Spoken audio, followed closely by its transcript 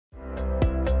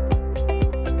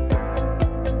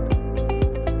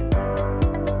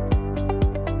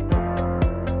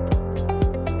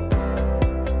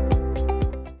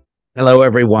Hello,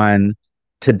 everyone.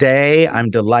 Today,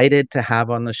 I'm delighted to have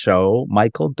on the show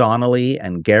Michael Donnelly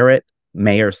and Garrett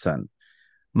Mayersohn.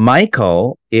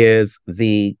 Michael is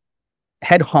the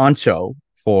head honcho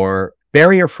for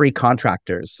Barrier-Free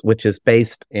Contractors, which is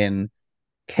based in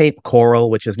Cape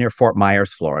Coral, which is near Fort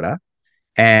Myers, Florida.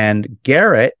 And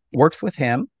Garrett works with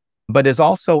him, but is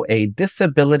also a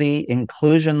disability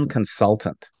inclusion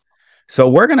consultant. So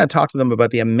we're going to talk to them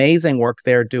about the amazing work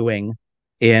they're doing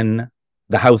in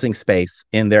the housing space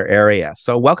in their area.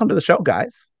 So welcome to the show,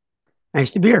 guys.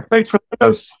 Nice to be here. Thanks for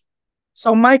us.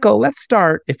 So Michael, let's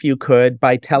start, if you could,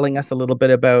 by telling us a little bit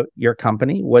about your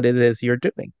company, what it is you're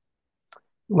doing.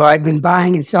 Well, I've been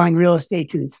buying and selling real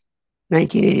estate since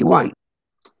 1981.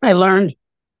 I learned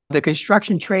the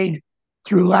construction trade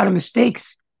through a lot of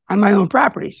mistakes on my own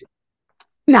properties.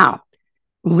 Now,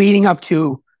 leading up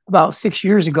to about 6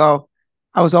 years ago,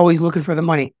 I was always looking for the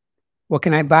money. What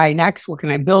can I buy next? What can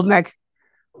I build next?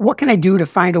 What can I do to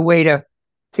find a way to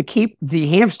keep the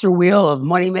hamster wheel of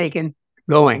money making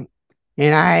going?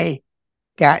 And I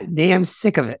got damn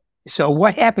sick of it. So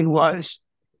what happened was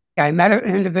I met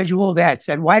an individual that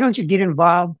said, why don't you get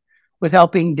involved with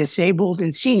helping disabled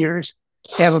and seniors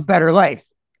to have a better life?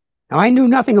 Now, I knew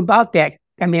nothing about that.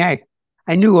 I mean,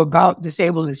 I knew about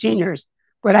disabled and seniors,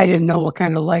 but I didn't know what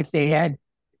kind of life they had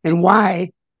and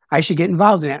why I should get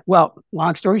involved in it. Well,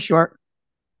 long story short,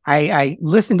 I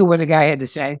listened to what the guy had to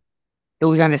say. It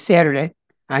was on a Saturday.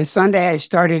 On Sunday, I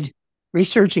started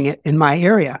researching it in my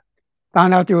area.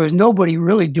 Found out there was nobody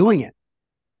really doing it.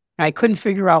 And I couldn't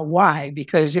figure out why,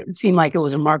 because it seemed like it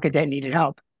was a market that needed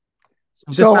help.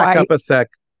 Just back up a sec.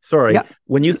 Sorry. Yeah.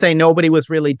 When you say nobody was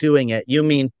really doing it, you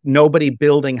mean nobody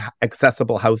building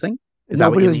accessible housing? Is that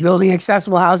what Nobody you was mean? building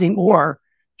accessible housing or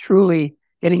truly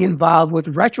getting involved with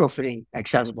retrofitting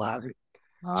accessible housing.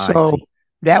 I So see.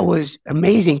 that was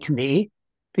amazing to me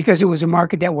because it was a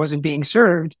market that wasn't being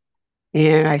served.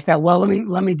 And I thought, well,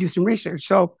 let me do some research.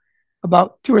 So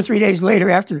about 2 or 3 days later,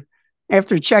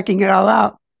 after checking it all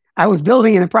out, I was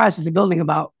in the process of building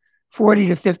about 40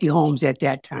 to 50 homes at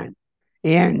that time.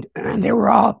 And they were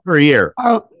all Per year.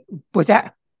 was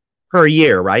that Per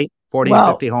year, right? 40 to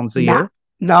well 50 homes a year?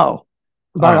 no,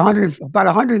 about Oh.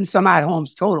 100 and some odd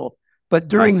homes total. But I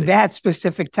during see. that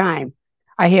specific time,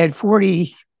 I had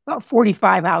about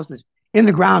 45 houses in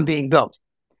the ground being built.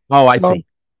 Oh, I So, see.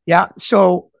 yeah.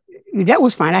 So that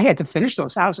was fine. I had to finish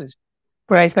those houses.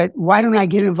 But I thought, why don't I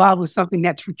get involved with something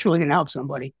that's truly going to help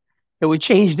somebody? It would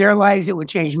change their lives. It would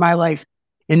change my life.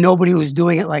 And nobody was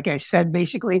doing it, like I said,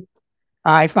 basically.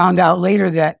 I found out later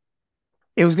that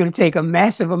it was going to take a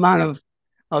massive amount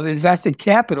of invested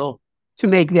capital to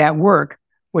make that work,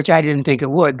 which I didn't think it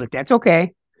would, but that's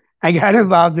okay. I got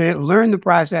involved in it, learned the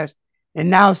process, and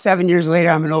now 7 years later,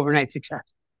 I'm an overnight success.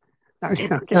 Okay.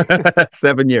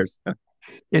 7 years.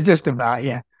 It's just about,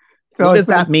 yeah. So What does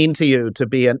that mean to you to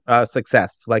be a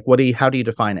success? Like, how do you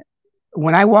define it?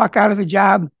 when I walk out of a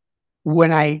job,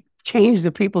 when I change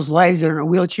the people's lives that are in a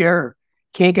wheelchair or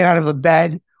can't get out of a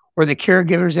bed, or the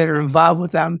caregivers that are involved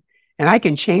with them, and I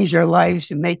can change their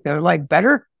lives and make their life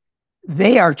better,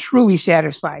 they are truly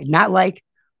satisfied. Not like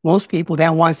most people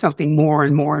that want something more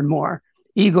and more and more,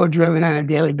 ego driven on a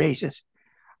daily basis.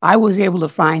 I was able to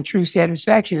find true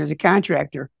satisfaction as a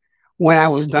contractor when I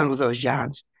was done with those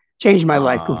jobs. Changed my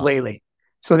life completely.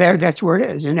 So that's where it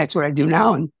is. And that's what I do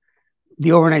now. And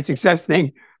the overnight success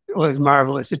thing was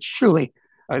marvelous. It's truly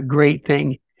a great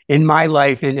thing in my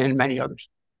life and in many others.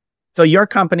 So your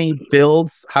company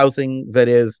builds housing that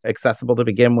is accessible to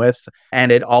begin with,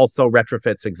 and it also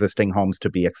retrofits existing homes to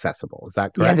be accessible. Is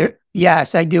that correct?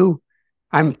 Yes, I do.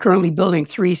 I'm currently building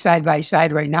 3 side by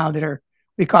side right now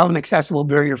we call them accessible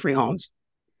barrier-free homes.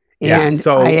 And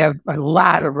so I have a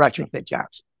lot of retrofit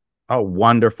jobs. Oh,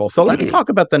 wonderful. So let's talk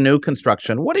about the new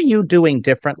construction. What are you doing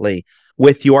differently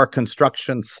with your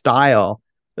construction style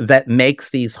that makes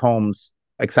these homes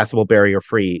accessible,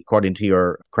 barrier-free, according to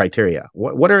your criteria?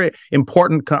 What are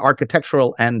important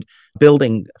architectural and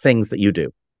building things that you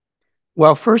do?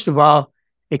 Well, first of all,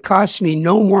 it costs me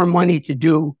no more money to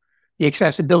do the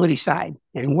accessibility side.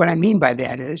 And what I mean by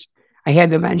that is I had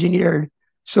them engineered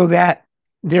so that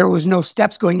there was no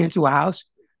steps going into a house,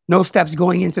 no steps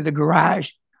going into the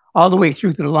garage, all the way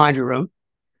through to the laundry room.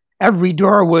 Every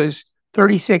door was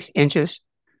 36 inches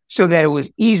so that it was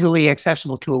easily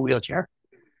accessible to a wheelchair.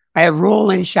 I have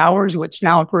roll-in showers, which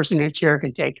now a person in a chair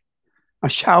can take a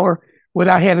shower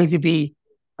without having to be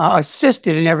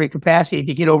assisted in every capacity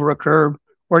to get over a curb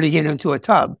or to get into a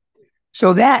tub.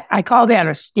 So that I call that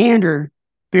a standard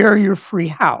barrier-free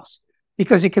house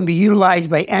because it can be utilized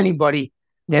by anybody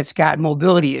that's got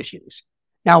mobility issues.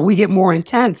 Now we get more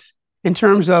intense in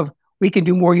terms of We can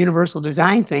do more universal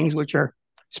design things, which are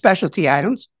specialty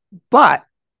items. But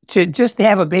to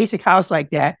have a basic house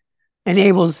like that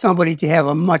enables somebody to have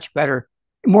a much better,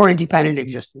 more independent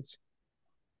existence.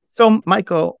 So,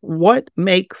 Michael,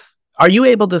 are you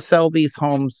able to sell these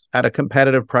homes at a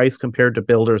competitive price compared to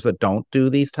builders that don't do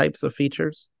these types of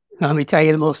features? Let me tell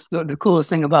you the coolest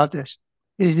thing about this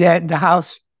is that the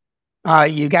house,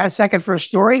 you got a second for a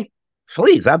story?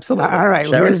 Please, absolutely. All right.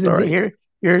 Share Well, a story.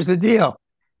 here's the deal.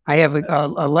 I have a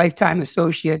lifetime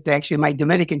associate, actually my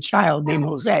Dominican child named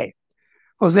Jose.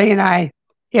 Jose and I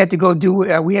had to go do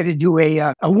a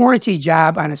warranty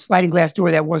job on a sliding glass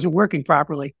door that wasn't working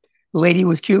properly. The lady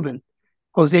was Cuban.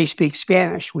 Jose speaks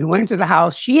Spanish. We went into the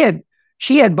house. She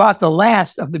had bought the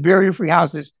last of the barrier-free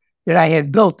houses that I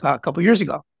had built a couple years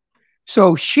ago.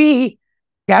 So she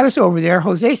got us over there.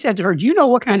 Jose said to her, "Do you know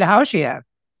what kind of house you have?"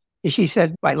 And she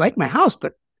said, "I like my house,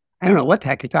 but I don't know what the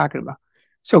heck you're talking about."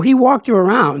 So he walked her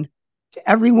around to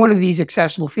every one of these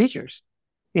accessible features.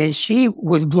 And she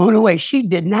was blown away. She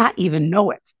did not even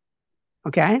know it.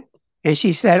 Okay. And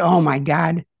she said, "Oh my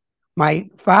God, my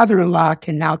father-in-law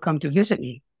can now come to visit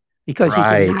me because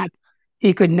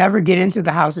he could never get into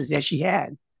the houses that she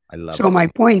had." I love so it. My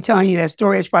point in telling you that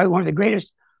story is probably one of the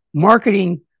greatest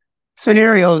marketing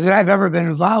scenarios that I've ever been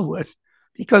involved with,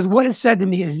 because what it said to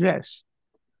me is this,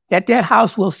 that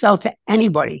house will sell to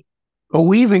anybody, but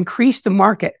we've increased the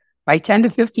market by 10 to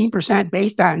 15%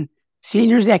 based on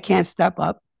seniors that can't step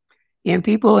up and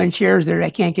people in chairs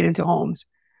that can't get into homes.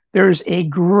 There's a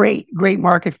great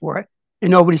market for it,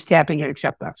 and nobody's tapping it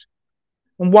except us.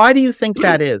 Why do you think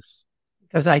that is?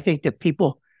 Because I think that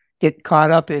people get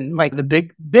caught up in, like, the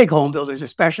big home builders,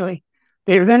 especially,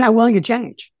 they're not willing to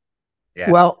change. Yeah.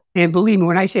 Well, and believe me,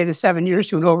 when I say the 7 years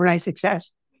to an overnight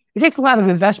success, it takes a lot of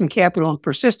investment capital and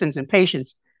persistence and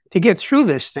patience to get through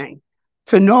this thing,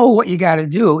 to know what you got to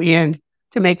do and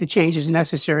to make the changes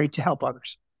necessary to help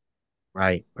others.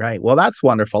 Right. Well, that's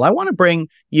wonderful. I want to bring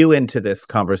you into this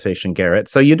conversation, Garrett.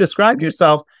 So you describe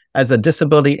yourself as a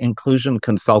disability inclusion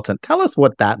consultant. Tell us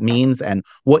what that means and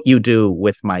what you do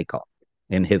with Michael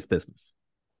in his business.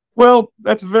 Well,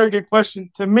 that's a very good question.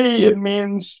 To me, it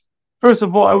means, first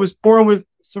of all, I was born with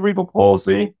cerebral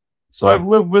palsy, so I've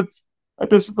lived with a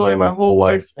disability my whole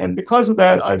life. And because of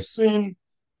that, I've seen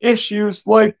issues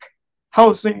like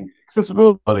housing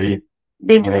accessibility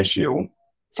being an issue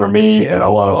for me and a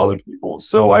lot of other people.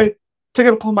 So I take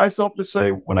it upon myself to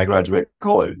say, when I graduate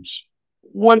college,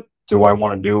 what do I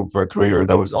want to do for a career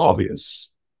that was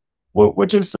obvious,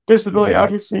 which is disability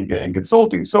advocacy and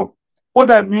consulting. So what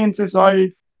that means is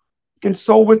I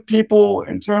consult with people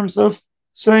in terms of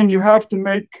saying you have to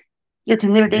make your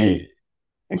community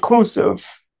inclusive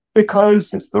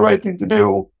because it's the right thing to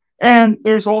do. And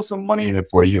there's also money in it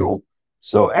for you.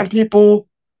 So, and people,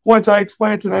 once I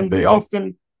explain it to them, they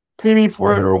often pay me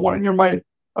for it or want to hear my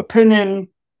opinion.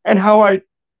 And how I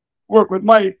work with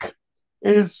Mike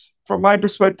is, from my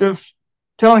perspective,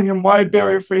 telling him why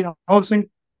barrier-free housing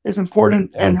is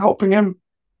important and helping him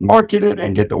market it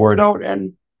and get the word out.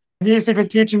 And he's even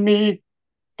teaching me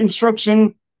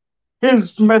construction,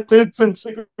 his methods and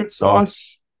secret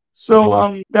sauce,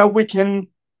 so that we can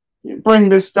bring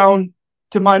this down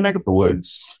to my neck of the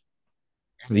woods.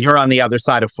 You're on the other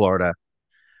side of Florida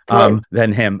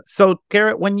than him. So,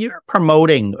 Garrett, when you're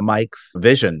promoting Mike's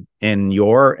vision in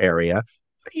your area,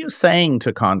 what are you saying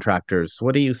to contractors?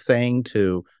 What are you saying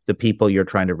to the people you're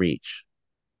trying to reach?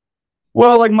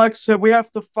 Well, like Mike said, we have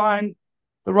to find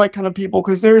the right kind of people,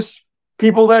 because there's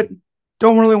people that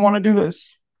don't really want to do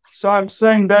this. So I'm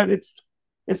saying that it's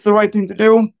the right thing to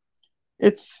do.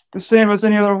 It's the same as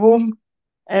any other home,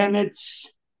 and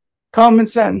it's common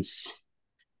sense.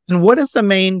 And what is the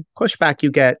main pushback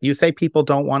you get? You say people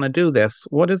don't want to do this.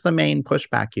 What is the main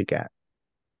pushback you get?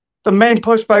 The main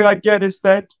pushback I get is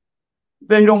that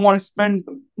they don't want to spend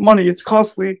money. It's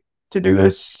costly to do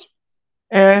this,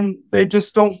 and they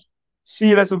just don't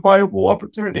see it as a viable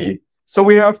opportunity. So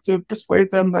we have to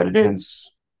persuade them that it is.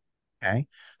 Okay.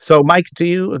 So, Mike, do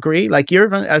you agree? Like,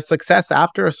 you're a success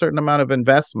after a certain amount of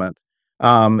investment.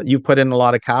 You put in a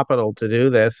lot of capital to do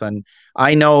this. And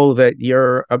I know that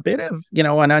you're a bit of,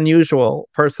 an unusual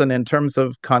person in terms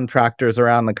of contractors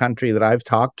around the country that I've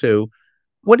talked to.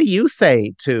 What do you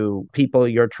say to people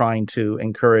you're trying to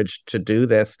encourage to do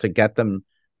this, to get them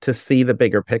to see the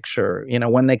bigger picture,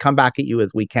 when they come back at you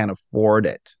as we can't afford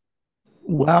it?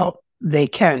 Well, they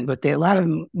can, but a lot of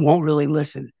them won't really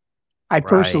listen. I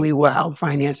personally will help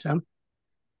finance them.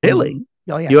 Really?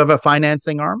 Oh, yeah. You have a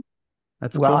financing arm?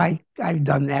 That's well, cool. I've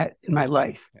done that in my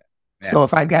life. Yeah. So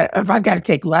if I've got to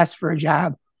take less for a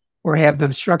job or have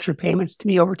them structure payments to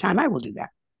me over time, I will do that.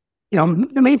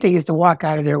 The main thing is to walk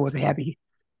out of there with a happy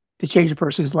to change a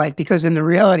person's life, because in the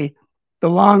reality, the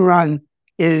long run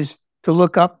is to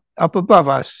look up above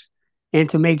us and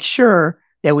to make sure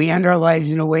that we end our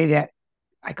lives in a way that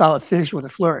I call it finish with a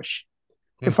flourish.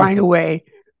 To find a way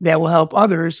that will help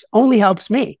others only helps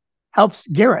me, helps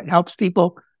Garrett, helps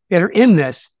people that are in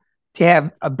this to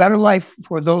have a better life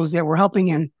for those that we're helping.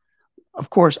 And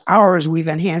of course, ours, we've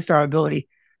enhanced our ability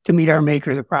to meet our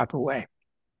maker the proper way.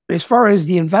 As far as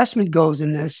the investment goes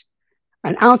in this,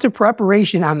 an ounce of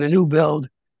preparation on the new build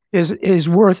is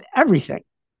worth everything.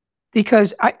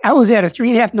 Because I was at a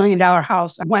 $3.5 million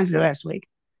house on Wednesday last week.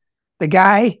 The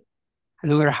guy,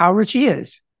 no matter how rich he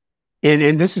is,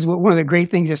 and this is one of the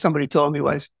great things that somebody told me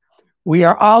was, we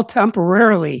are all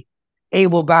temporarily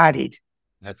able-bodied.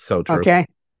 That's so true. Okay.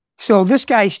 So this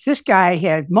guy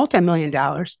had multi-million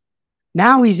dollars.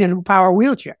 Now he's in a power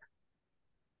wheelchair.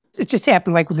 It just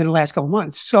happened like within the last couple of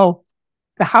months. So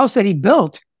the house that he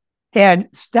built had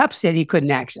steps that he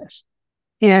couldn't access.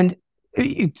 And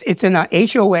it's in a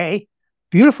HOA,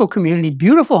 beautiful community,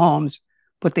 beautiful homes,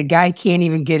 but the guy can't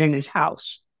even get in his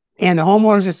house. And the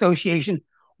homeowners association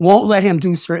won't let him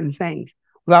do certain things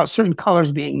without certain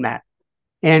colors being met.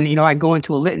 And, I go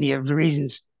into a litany of the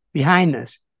reasons behind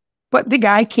this. But the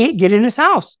guy can't get in his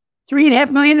house.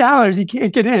 $3.5 million, he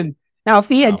can't get in. Now, if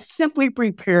he had simply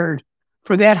prepared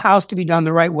for that house to be done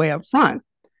the right way up front,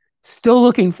 still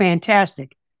looking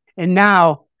fantastic, and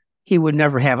now he would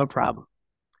never have a problem.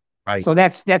 Right. So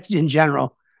that's in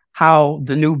general how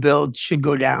the new build should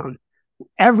go down.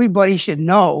 Everybody should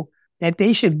know that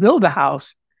they should build a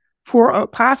house for a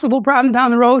possible problem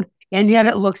down the road, and yet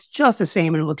it looks just the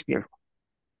same and it looks beautiful.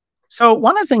 So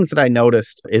one of the things that I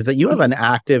noticed is that you have an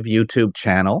active YouTube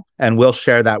channel, and we'll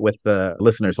share that with the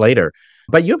listeners later.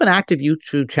 But you have an active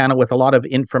YouTube channel with a lot of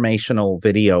informational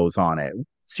videos on it.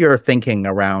 What's your thinking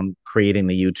around creating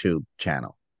the YouTube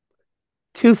channel?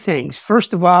 Two things.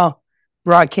 First of all,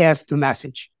 broadcast the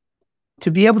message.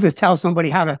 To be able to tell somebody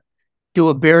how to do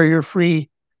a barrier-free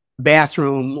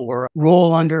bathroom or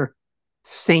roll under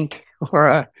sink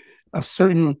or a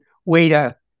certain way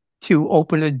to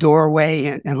open a doorway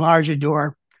and enlarge a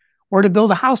door, or to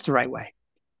build a house the right way,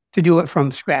 to do it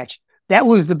from scratch. That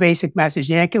was the basic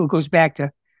message. And it goes back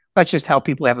to, let's just help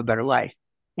people have a better life.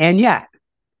 And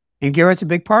Garrett's a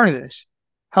big part of this,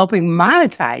 helping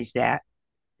monetize that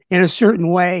in a certain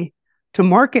way to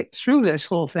market through this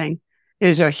whole thing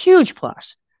is a huge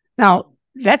plus. Now,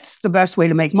 that's the best way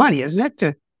to make money, isn't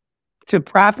it? To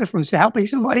profit from helping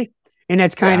somebody. And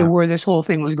that's kind of where this whole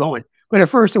thing was going. But at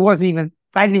first, I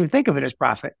didn't even think of it as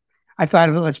profit. I thought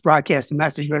of it, let's broadcast the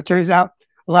message. But it turns out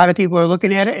a lot of people are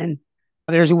looking at it, and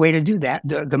there's a way to do that.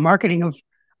 The marketing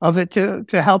of it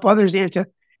to help others and to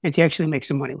actually make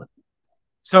some money with it.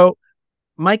 So,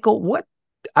 Michael,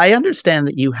 I understand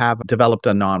that you have developed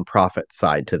a nonprofit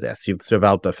side to this. You've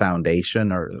developed a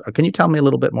foundation, or can you tell me a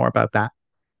little bit more about that?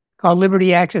 Called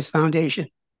Liberty Access Foundation.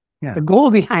 Yeah. The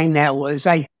goal behind that was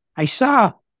I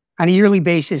saw on a yearly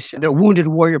basis the Wounded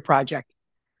Warrior Project,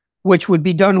 which would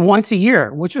be done once a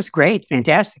year, which was great,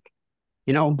 fantastic,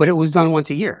 but it was done once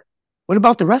a year. What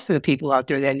about the rest of the people out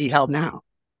there that need help now?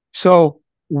 So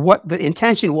what the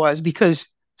intention was, because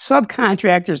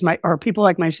subcontractors or people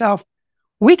like myself,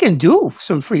 we can do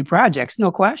some free projects,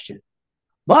 no question,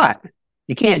 but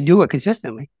you can't do it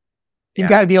consistently. You've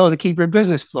got to be able to keep your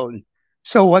business floating.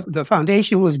 So what the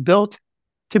foundation was built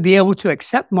to be able to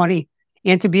accept money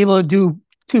and to be able to do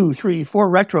 2, 3, 4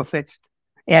 retrofits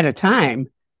at a time,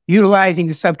 utilizing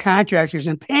the subcontractors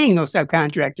and paying those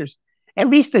subcontractors at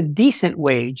least a decent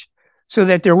wage so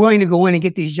that they're willing to go in and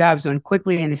get these jobs done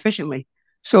quickly and efficiently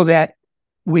so that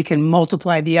we can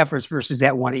multiply the efforts versus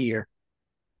that one a year.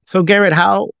 So, Garrett,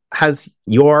 how has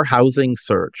your housing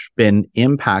search been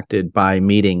impacted by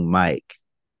meeting Mike?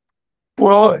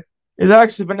 Well, it's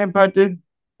actually been impacted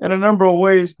in a number of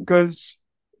ways because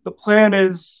the plan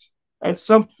is at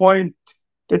some point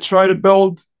to try to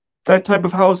build that type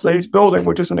of house that he's building,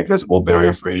 which is an accessible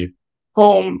barrier-free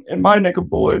home in my neck of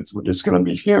the woods, which is going to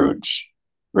be huge,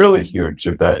 really huge,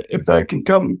 if that can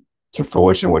come to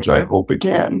fruition, which I hope it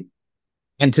can.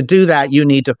 And to do that, you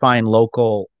need to find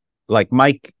local, like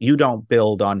Mike, you don't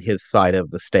build on his side of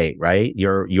the state, right?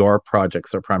 Your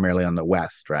projects are primarily on the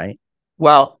west, right?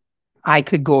 Well, I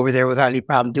could go over there without any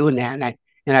problem doing that,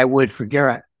 and I would for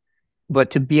Garrett.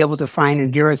 But to be able to find,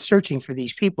 and Garrett's searching for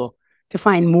these people, to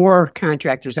find more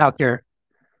contractors out there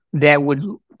that would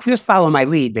just follow my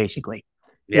lead, basically.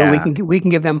 Yeah. We can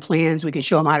give them plans, we can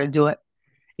show them how to do it,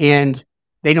 and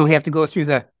they don't have to go through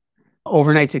the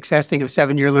overnight success thing of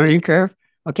 7-year learning curve.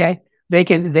 Okay, they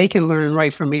can learn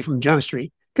right from me from Jump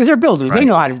Street because they're builders. Right. They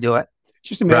know how to do it. It's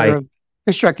just a matter of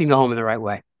constructing the home in the right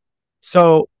way.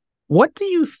 So What do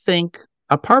you think,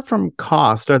 apart from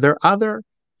cost, are there other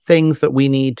things that we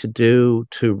need to do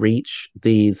to reach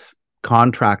these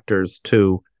contractors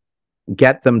to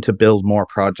get them to build more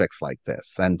projects like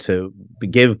this and to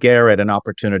give Garrett an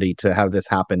opportunity to have this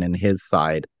happen in his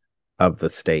side of the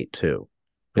state too?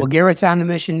 Well, Garrett's on the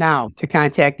mission now to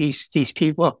contact these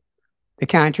people, the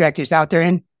contractors out there.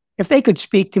 And if they could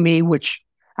speak to me, which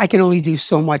I can only do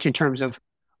so much in terms of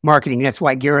marketing. That's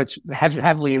why Garrett's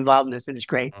heavily involved in this, and it's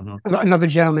great. Mm-hmm. Another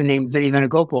gentleman named Vinny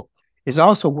Venagopal is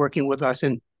also working with us,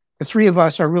 and the three of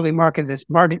us are really marketing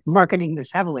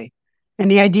this heavily.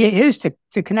 And the idea is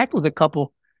to connect with a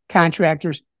couple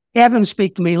contractors, have them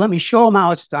speak to me, let me show them how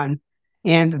it's done,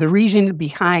 and the reason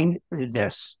behind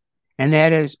this, and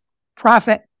that is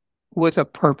profit with a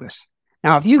purpose.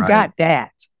 Now, if you've got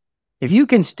that, if you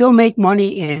can still make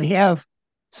money and have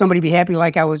somebody be happy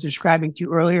like I was describing to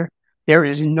you earlier, there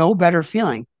is no better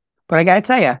feeling. But I got to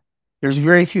tell you, there's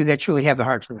very few that truly have the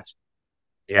heart for this.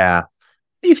 Yeah. What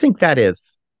do you think that is?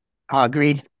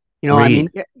 Agreed. You know, agreed.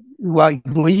 I mean,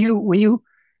 well,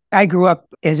 I grew up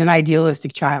as an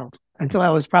idealistic child until I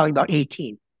was probably about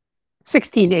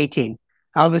 16 to 18.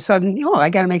 All of a sudden,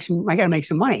 I got to make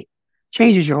some money.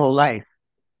 Changes your whole life.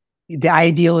 The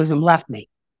idealism left me.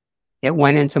 It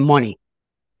went into money,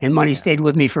 and money stayed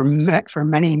with me for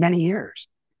many, many years.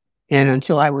 And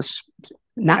until I was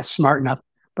not smart enough,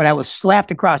 but I was slapped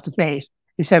across the face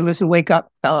and said, "Listen, wake up,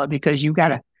 fella, because you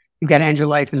gotta end your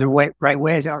life in the right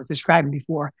way," as I was describing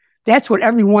before. That's what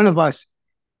every one of us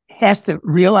has to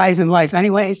realize in life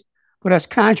anyways. But us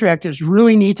contractors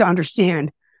really need to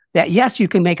understand that, yes, you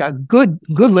can make a good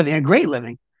living, a great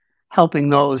living, helping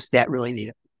those that really need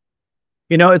it.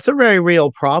 You know, it's a very real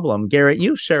problem. Garrett,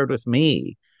 you shared with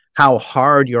me how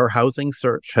hard your housing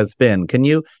search has been. Can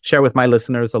you share with my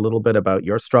listeners a little bit about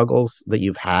your struggles that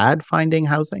you've had finding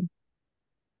housing?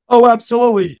 Oh,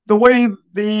 absolutely. The way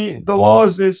the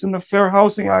laws is in the Fair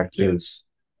Housing Act is,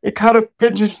 it kind of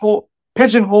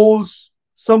pigeonholes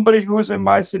somebody who is in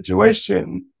my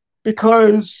situation,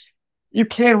 because you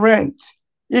can't rent.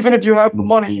 Even if you have the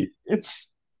money, it's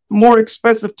more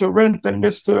expensive to rent than it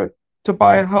is to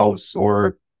buy a house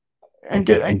and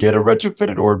get a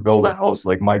retrofitted or build a house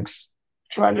like Mike's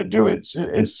trying to do.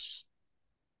 It's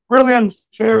really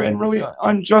unfair and really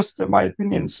unjust in my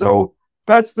opinion. So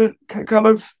that's the kind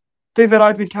of thing that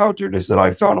I've encountered, is that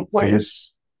I found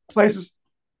places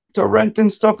to rent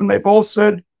and stuff, and they've all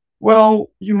said, well,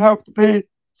 you have to pay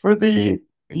for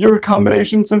your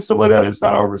accommodations and stuff like that. It's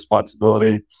not our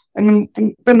responsibility. And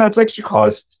then that's extra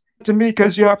cost to me,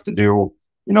 because you have to do,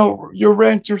 your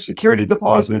rent, your security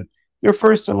deposit, your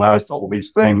first and last, all these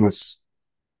things.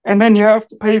 And then you have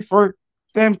to pay for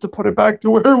them to put it back to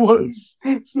where it was.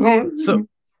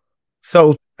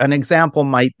 So an example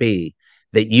might be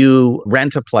that you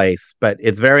rent a place, but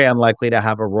it's very unlikely to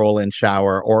have a roll-in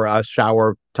shower or a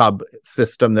shower tub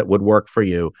system that would work for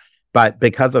you. But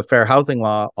because of fair housing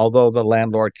law, although the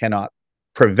landlord cannot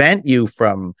prevent you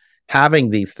from having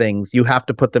these things, you have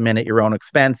to put them in at your own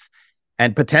expense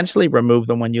and potentially remove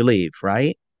them when you leave,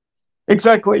 right?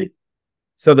 Exactly.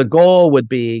 So the goal would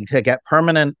be to get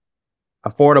permanent,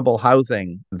 affordable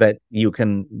housing that you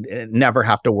can never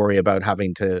have to worry about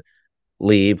having to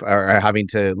leave or having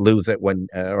to lose it when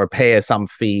or pay some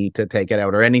fee to take it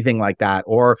out or anything like that,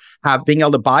 or being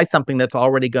able to buy something that's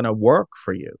already going to work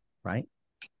for you, right?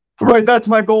 Right, that's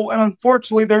my goal. And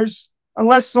unfortunately,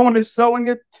 unless someone is selling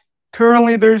it,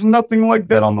 currently there's nothing like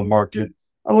that on the market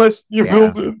unless you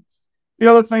build it. The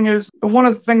other thing is, one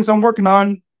of the things I'm working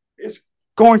on is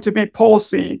going to be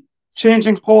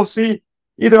changing policy,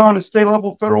 either on a state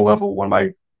level, federal level. One of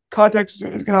my contacts is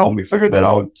going to help me figure that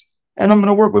out. And I'm going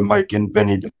to work with Mike and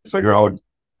Vinny to figure out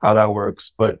how that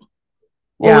works. But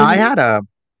I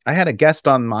had a guest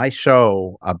on my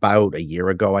show about a year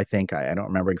ago, I think. I don't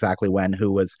remember exactly when,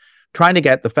 who was trying to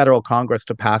get the federal Congress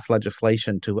to pass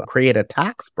legislation to create a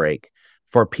tax break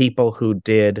for people who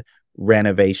did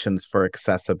renovations for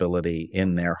accessibility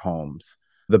in their homes.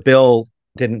 The bill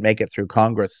didn't make it through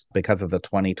Congress because of the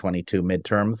 2022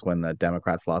 midterms when the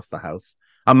Democrats lost the House,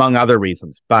 among other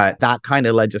reasons. But that kind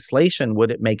of legislation,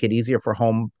 would it make it easier for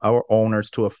home owners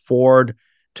to afford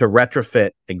to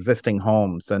retrofit existing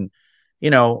homes? And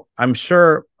I'm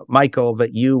sure, Michael,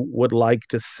 that you would like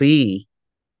to see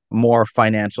more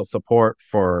financial support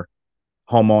for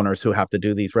homeowners who have to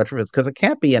do these retrofits, because it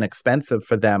can't be inexpensive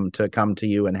for them to come to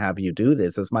you and have you do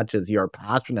this. As much as you're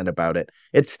passionate about it,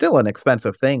 it's still an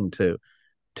expensive thing to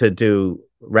do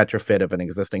retrofit of an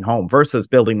existing home versus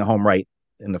building the home right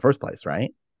in the first place,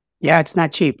 right? Yeah, it's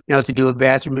not cheap. To do a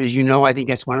bathroom, as I think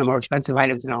that's one of the more expensive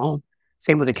items in a home.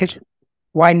 Same with the kitchen.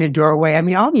 Widen the doorway. I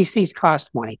mean, all these things cost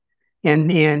money.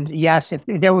 And yes, if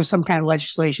there was some kind of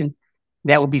legislation,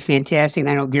 that would be fantastic. And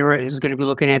I know Garrett is going to be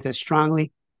looking at this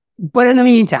strongly. But in the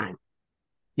meantime,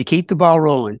 you keep the ball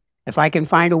rolling. If I can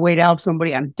find a way to help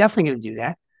somebody, I'm definitely going to do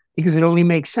that because it only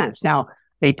makes sense. Now,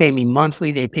 they pay me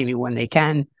monthly. They pay me when they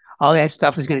can. All that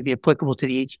stuff is going to be applicable to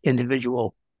each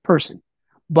individual person,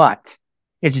 but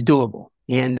it's doable.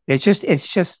 And it's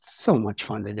just so much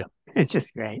fun to do. It's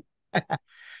just great.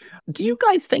 Do you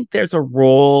guys think there's a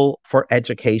role for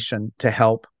education to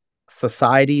help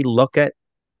society look at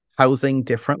housing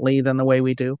differently than the way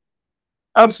we do?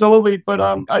 Absolutely, but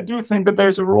I do think that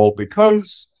there's a role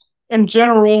because, in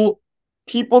general,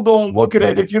 people don't look at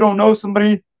it. If you don't know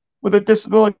somebody with a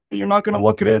disability, you're not going to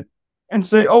look at it and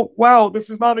say, "Oh, wow, this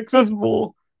is not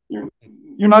accessible."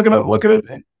 You're not going to look at it.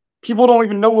 People don't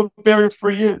even know what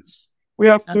barrier-free is. We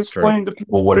have to explain to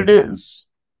people what it is.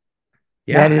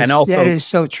 Yeah, and also that is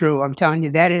so true. I'm telling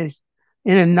you, that is,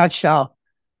 in a nutshell,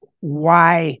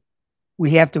 why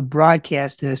we have to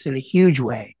broadcast this in a huge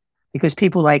way. Because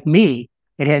people like me,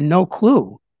 it had no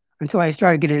clue until I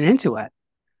started getting into it.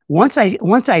 Once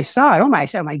I saw it,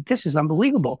 I'm like, this is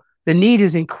unbelievable. The need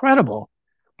is incredible,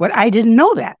 but I didn't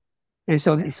know that. And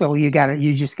so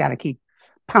you just gotta keep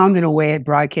pounding away at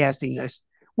broadcasting this,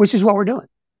 which is what we're doing.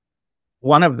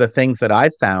 One of the things that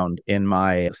I've found in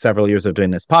my several years of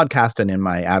doing this podcast and in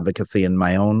my advocacy in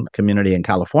my own community in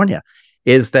California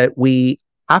is that we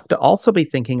have to also be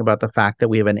thinking about the fact that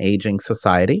we have an aging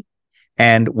society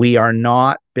and we are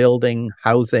not building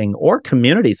housing or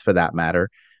communities for that matter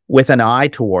with an eye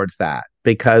towards that.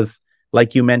 Because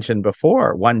like you mentioned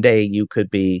before, one day you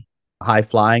could be high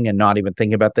flying and not even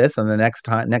thinking about this. And the next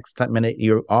minute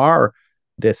you are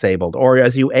disabled, or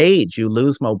as you age, you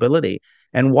lose mobility.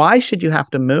 And why should you have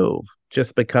to move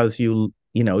just because you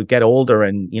get older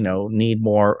and, need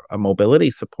more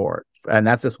mobility support? And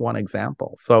that's just one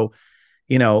example. So,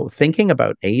 thinking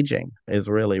about aging is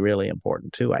really, really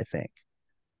important too, I think.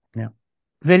 Yeah.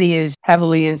 Vinny is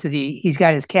heavily into he's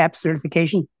got his CAP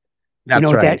certification.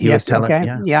 That's right. He was telling,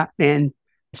 okay. Yeah. And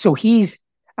so he's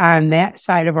on that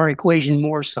side of our equation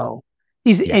more so.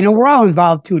 We're all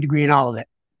involved to a degree in all of it,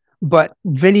 but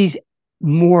Vinny's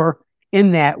more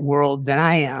in that world than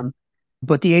I am.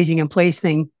 But the aging in place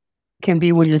thing can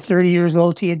be when you're 30 years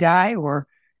old till you die, or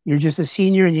you're just a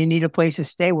senior and you need a place to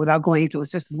stay without going into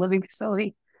assisted living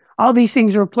facility. All these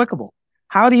things are applicable.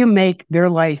 How do you make their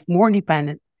life more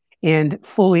independent and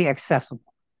fully accessible?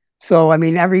 So,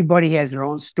 everybody has their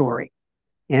own story,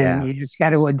 and you just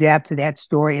got to adapt to that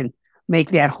story and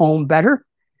make that home better.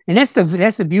 And that's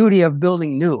the beauty of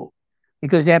building new,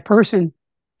 because that person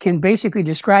can basically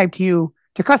describe to you,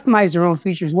 to customize their own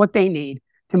features, what they need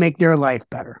to make their life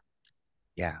better.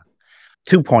 Yeah.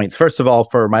 2 points. First of all,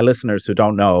 for my listeners who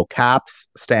don't know, CAPS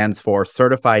stands for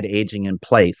Certified Aging in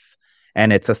Place,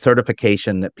 and it's a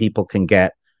certification that people can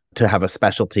get to have a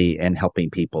specialty in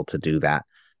helping people to do that.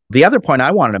 The other point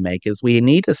I wanted to make is we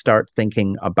need to start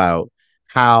thinking about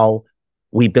how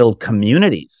we build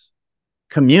communities,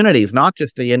 not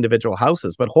just the individual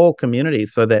houses, but whole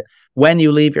communities, so that when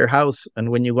you leave your house and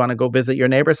when you want to go visit your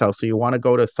neighbor's house, or you want to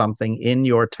go to something in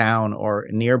your town or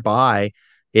nearby,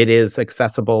 it is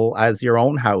accessible as your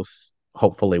own house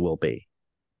hopefully will be.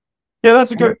 Yeah,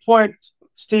 that's a good point,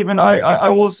 Stephen. I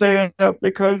will say that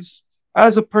because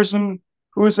as a person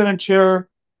who is in a chair,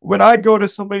 when I go to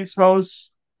somebody's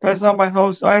house, that's not my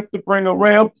house, I have to bring a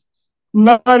ramp.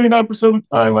 99% of the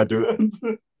time I do that.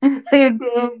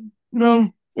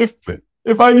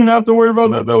 If I didn't have to worry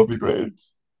about that would be great.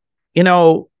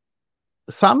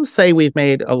 Some say we've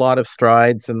made a lot of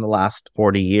strides in the last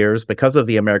 40 years because of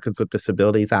the Americans with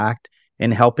Disabilities Act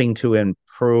in helping to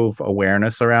improve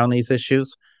awareness around these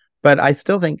issues. But I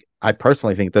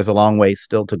personally think there's a long way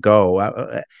still to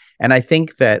go. And I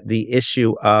think that the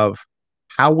issue of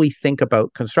how we think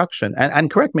about construction,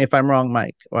 and correct me if I'm wrong,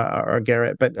 Mike or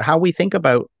Garrett, but how we think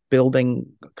about building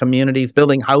communities,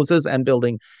 building houses and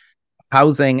building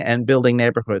housing and building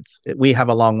neighborhoods, we have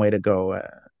a long way to go.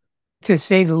 To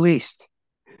say the least.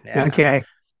 Yeah. Okay.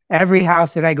 Every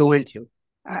house that I go into,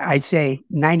 I'd say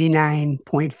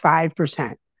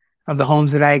 99.5% of the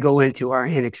homes that I go into are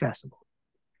inaccessible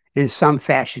in some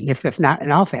fashion, if not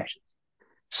in all fashions.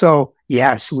 So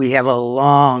yes, we have a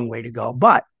long way to go,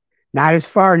 but not as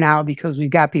far now, because we've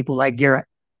got people like Garrett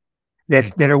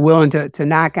that are willing to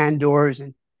knock on doors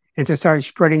and to start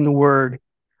spreading the word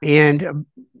and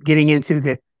getting into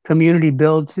the community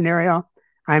build scenario.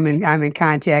 I'm in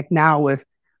contact now with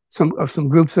some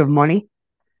groups of money,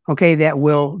 okay,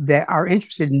 that are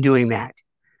interested in doing that.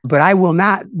 But I will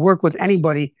not work with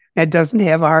anybody that doesn't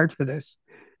have a heart for this.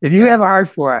 If you have a heart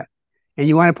for it and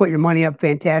you want to put your money up,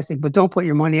 fantastic, but don't put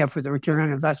your money up for the return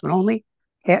on investment only.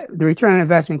 The return on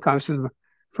investment comes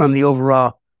from the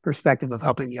overall perspective of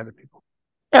helping the other people.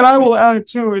 And I will add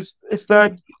too is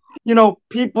that,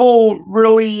 people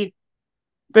really,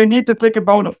 they need to think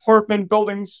about apartment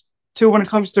buildings too when it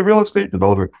comes to real estate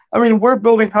development. I mean, we're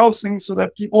building housing so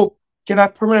that people can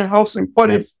have permanent housing, but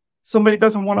if somebody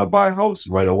doesn't want to buy a house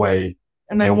right away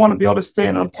and they want to be able to stay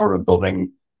in an apartment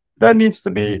building, that needs to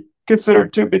be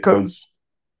considered too, because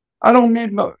I don't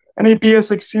need any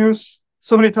BS excuse.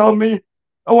 Somebody telling me,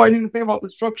 oh, I need to think about the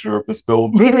structure of this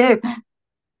building.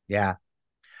 Yeah.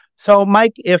 So,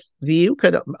 Mike, if you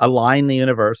could align the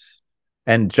universe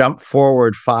and jump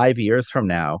forward 5 years from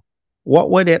now, what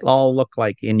would it all look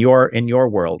like in your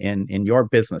world, in your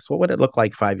business? What would it look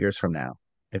like 5 years from now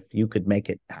if you could make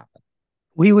it happen?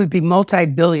 We would be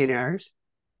multi-billionaires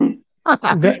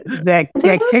that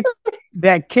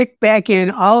kick back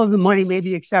in all of the money,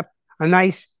 maybe except a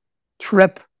nice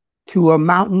trip to a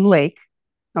mountain lake,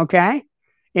 okay?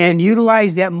 And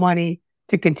utilize that money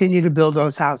to continue to build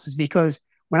those houses. Because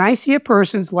when I see a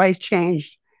person's life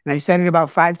changed, and I've said it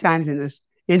about 5 times in this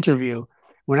interview,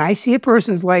 when I see a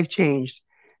person's life changed,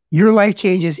 your life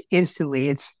changes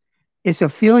instantly. It's a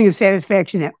feeling of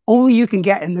satisfaction that only you can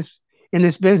get in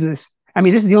this business. I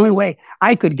mean, this is the only way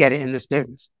I could get it in this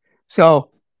business.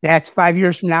 So that's 5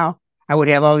 years from now. I would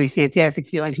have all these fantastic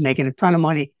feelings, making a ton of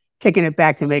money, kicking it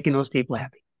back to making those people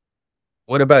happy.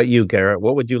 What about you, Garrett?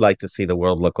 What would you like to see the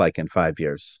world look like in 5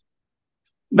 years?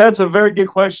 That's a very good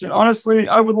question. Honestly,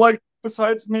 I would like,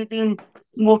 besides me being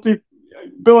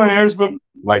multi-billionaires, but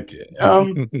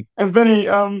and Vinny,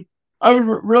 I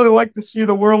would really like to see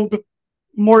the world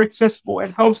more accessible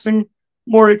and housing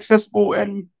more accessible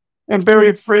and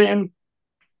barrier-free and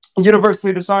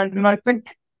universally designed. And I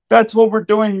think that's what we're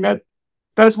doing.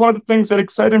 That's one of the things that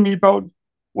excited me about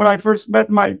when I first met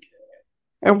Mike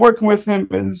and working with him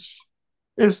is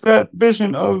that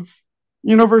vision of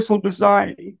universal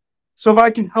design. So if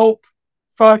I can help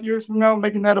 5 years from now,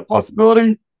 making that a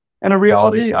possibility and a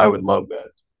reality, I would love that.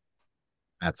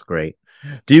 That's great.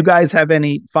 Do you guys have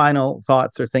any final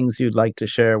thoughts or things you'd like to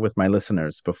share with my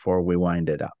listeners before we wind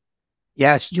it up?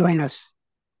 Yes, join us.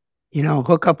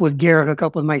 Hook up with Garrett, hook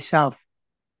up with myself.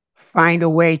 Find a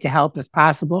way to help if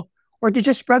possible, or to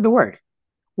just spread the word.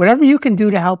 Whatever you can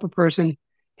do to help a person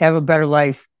have a better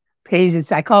life pays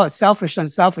its, I call it selfish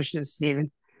unselfishness,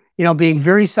 Stephen. Being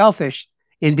very selfish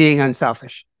in being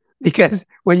unselfish. Because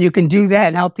when you can do that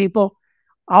and help people,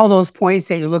 all those points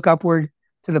that you look upward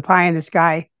to the pie in the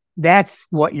sky, that's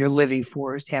what you're living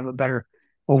for, is to have a better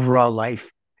overall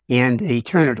life and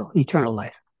eternal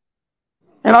life.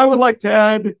 And I would like to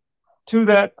add to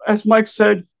that, as Mike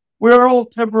said, we're all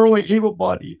temporarily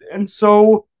able-bodied. And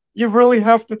so you really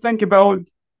have to think about,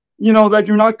 that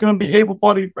you're not going to be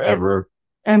able-bodied forever,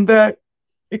 and that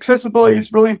accessibility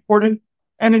is really important,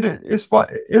 and it is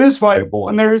viable,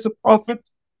 and there is a profit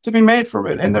to be made from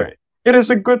it. And it is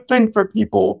a good thing for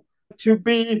people to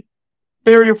be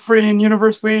barrier-free and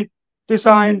universally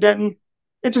designed, and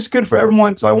it's just good for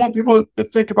everyone. So I want people to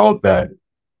think about that.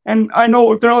 And I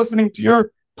know if they're listening to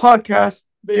your podcast,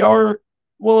 they are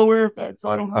well aware of that. So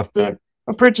I don't have to,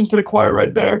 I'm preaching to the choir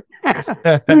right there.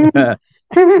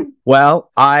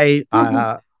 Well, I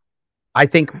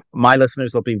think my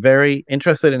listeners will be very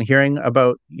interested in hearing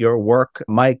about your work,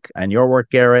 Mike, and your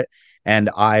work, Garrett. And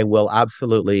I will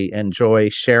absolutely enjoy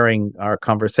sharing our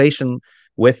conversation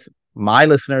with my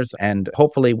listeners and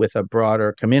hopefully with a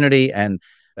broader community, and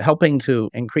helping to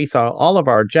increase all of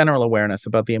our general awareness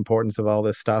about the importance of all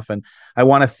this stuff. And I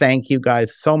want to thank you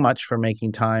guys so much for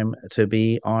making time to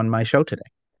be on my show today.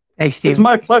 Thanks, Steve. It's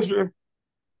my pleasure.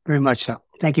 Very much so.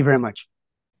 Thank you very much.